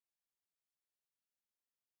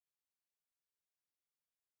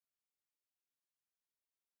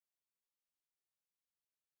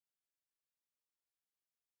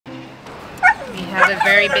have a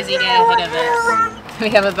very busy day ahead of us. We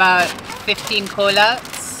have about 15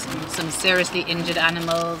 call-outs, some seriously injured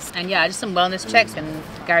animals, and yeah, just some wellness checks. And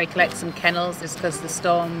Gary collects some kennels just because the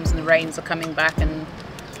storms and the rains are coming back, and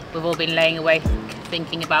we've all been laying awake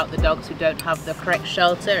thinking about the dogs who don't have the correct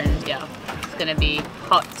shelter. And yeah, it's going to be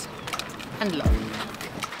hot and long.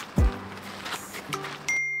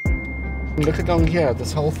 Look at down here,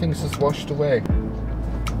 this whole thing's just washed away.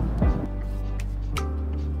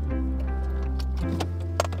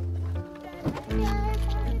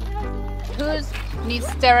 Who needs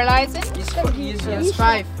sterilizing? He's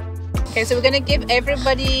 5. Okay, so we're going to give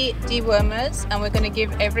everybody dewormers, and we're going to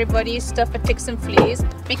give everybody stuff for ticks and fleas,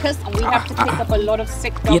 because we have to pick up a lot of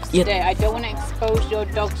sick dogs today. I don't want to expose your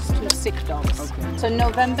dogs to sick dogs. Okay. So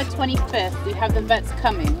November 25th, we have the vets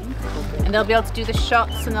coming, and they'll be able to do the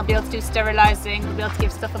shots, and they'll be able to do sterilizing. We'll be able to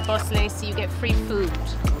give stuff a boss lace, so you get free food.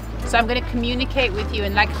 So I'm going to communicate with you,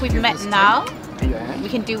 and like we've met now, we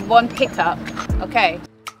can do one pickup, okay?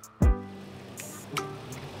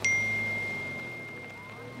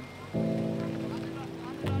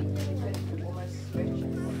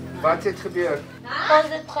 Wat het gebeur? Ons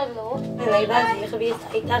het geloop en hy was hier geweest.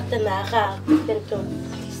 Ek agterna gehaald. En toen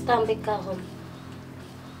stamp ik daarom.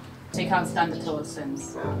 So you can't stand at all since?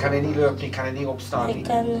 Kan hy nie loop nie, kan hy nie opstaan nie? Ik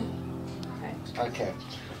kan... Okay.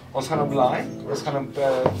 Ons gaan hom laai. Ons gaan hom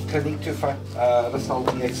kliniek toe vat. Hulle sal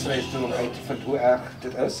die x-rays doen om uit te vind hoe erg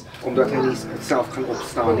dit is, omdat hy nie self kan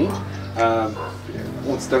opstaan nie.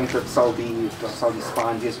 Ons dink dit sal die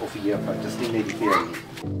spine wees of die heup. Dis nie net die been nie.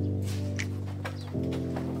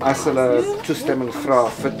 As hulle toestemming vra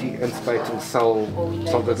vir die inspuiting, sal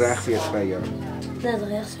dit reg wees by jou. Dat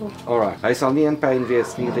reg so. Alright. Hy sal nie in pyn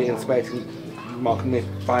wees nie. Die inspuiting maak net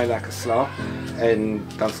baie lekker slaap, en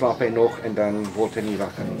dan slaap hy nog en dan word hy nie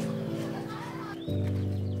wakker nie.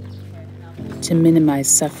 To minimize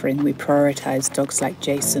suffering, we prioritize dogs like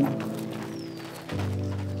Jason.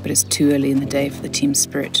 But it's too early in the day for the team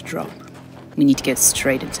spirit to drop. We need to get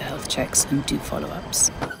straight into health checks and do follow-ups.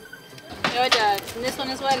 Your dad, and this one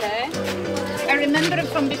as well, eh? I remember him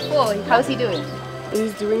from before. How's he doing?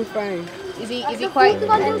 He's doing fine. Is he quite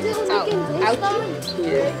out?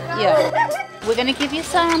 Yeah. We're going to give you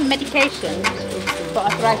some medication for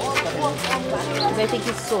arthritis because I think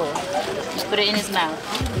he's sore. Just put it in his mouth.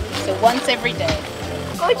 So once every day.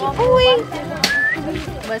 Good boy.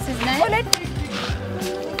 What's his name?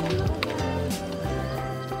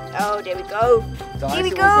 Oh, there we go. Here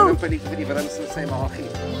we go.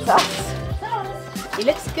 He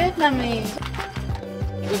looks good, Mummy.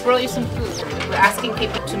 We brought you some food. We're asking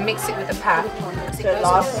people to mix it with a pack. So it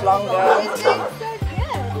lasts longer.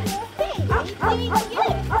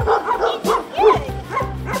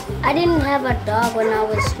 I didn't have a dog when I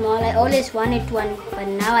was small. I always wanted one, but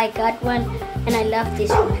now I got one and I love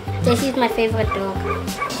this one. This is my favorite dog.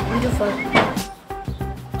 It's beautiful.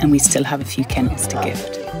 And we still have a few kennels to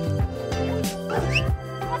gift.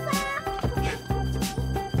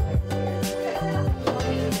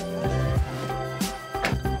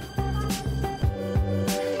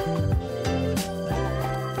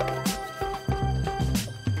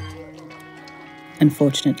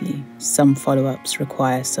 Unfortunately, some follow-ups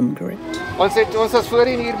require some grit. Ons was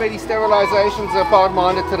voorheen hier by die sterilisations 'n paar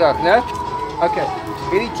maande terug, né? Okay.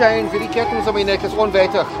 Hierdie chains, hierdie kettinge om die nek is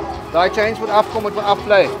onwettig. Daai chains moet afkom, moet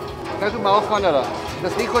afbly. Kyk hoe mal gaan hulle.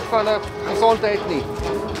 Dis nie goed vir hulle gesondheid nie.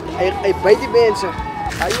 Hy byt die mense.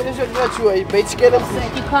 Hy is ook net so, hy byt skelms. So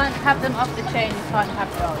if you can't have them off the chain, you can't have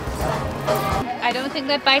dogs. I don't think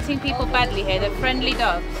they're biting people badly here. They're friendly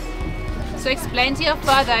dogs. So explain to your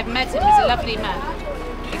father, I've met him, he's a lovely man.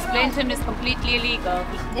 Explain to him it's completely illegal.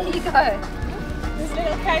 There you go. This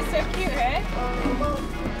little guy's so cute, eh?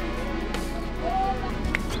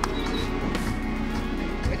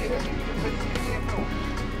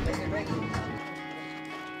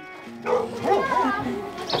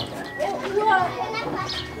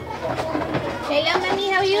 Hello, Mommy,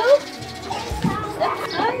 how are you?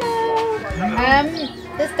 Hello.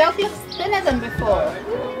 This dog looks thinner than before.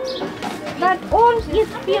 Maar ons eet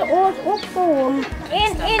vir ons ook vir hom.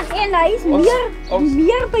 En hy is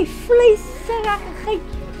meer by vleisgerigheid.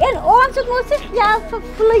 En ons het mos se geld vir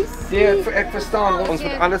vleis. Ja, ek verstaan. Ons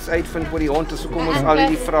moet alles uitvind oor die hond, so kom ons al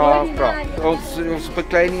die vrae vra. Ons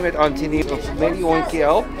beklei nie met Antie nie. Ons net die hondjie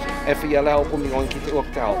help en vir julle help om die hondjie ook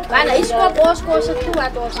te help. Maar hy skop ons kos toe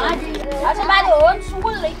wat ons. As maar die hond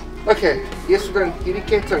skool. Okay, eers dan hierdie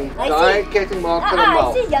ketting. Daai ketting maak hulle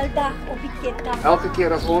mal. Hy sê heeldag op die ketting. Elke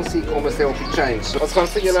keer as ons hier kom, is hy op die chain. So ons gaan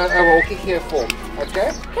vir julle 'n hokkie gee vir hom.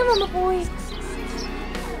 Okay? Kom maar, my boy.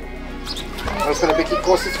 Ons gaan 'n bietjie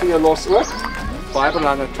kos vir jou los ook. Baie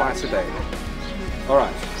belangrik twice a day. All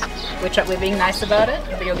right. We're being nice about it,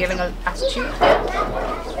 but you're giving an attitude.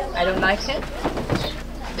 I don't like it.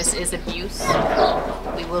 This is abuse.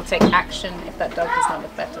 We will take action if that dog does not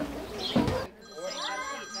look better.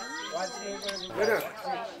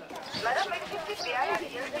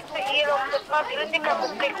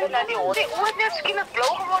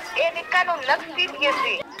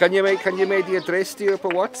 Kan jy my die adres stuur op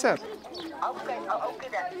WhatsApp?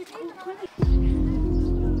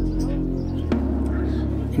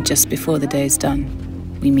 And just before the day is done,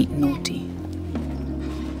 we meet Naughty.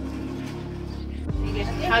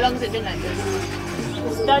 How long has it been like this?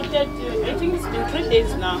 Started, I think it's been 3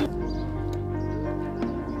 days now.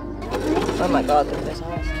 Oh my god, look at this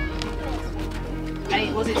house.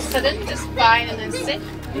 And was it sudden, just fine and then sick?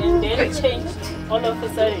 And then it changed all of a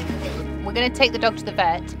sudden. We're going to take the dog to the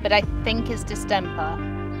vet, but I think it's distemper,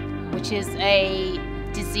 which is a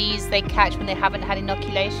disease they catch when they haven't had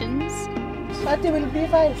inoculations. But it will be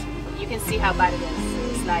fine. You can see how bad it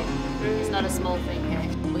is. It's like, it's not a small thing here.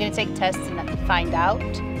 We're going to take tests and find out.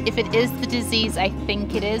 If it is the disease I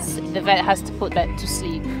think it is, the vet has to put that to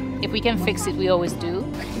sleep. If we can fix it, we always do.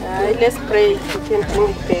 Let's pray we can bring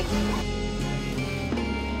it back.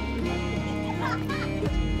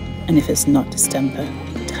 And if it's not distemper,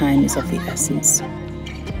 time is of the essence.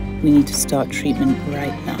 We need to start treatment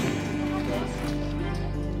right now.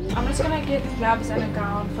 I'm just gonna get gloves and a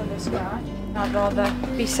gown for this guy. I'd rather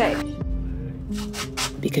be safe.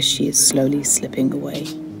 Because she is slowly slipping away.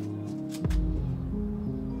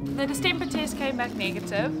 The distemper test came back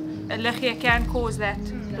negative. Allergia can cause that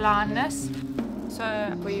blindness.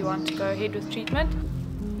 So we want to go ahead with treatment.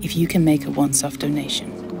 If you can make a once-off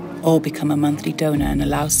donation, or become a monthly donor and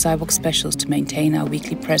allow Sidewalk Specials to maintain our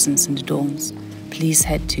weekly presence in the dorms, please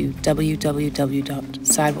head to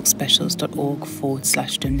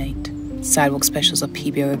www.sidewalkspecials.org/donate. Sidewalk Specials are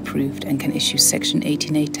PBO approved and can issue Section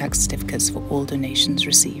 18A tax certificates for all donations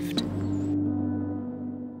received.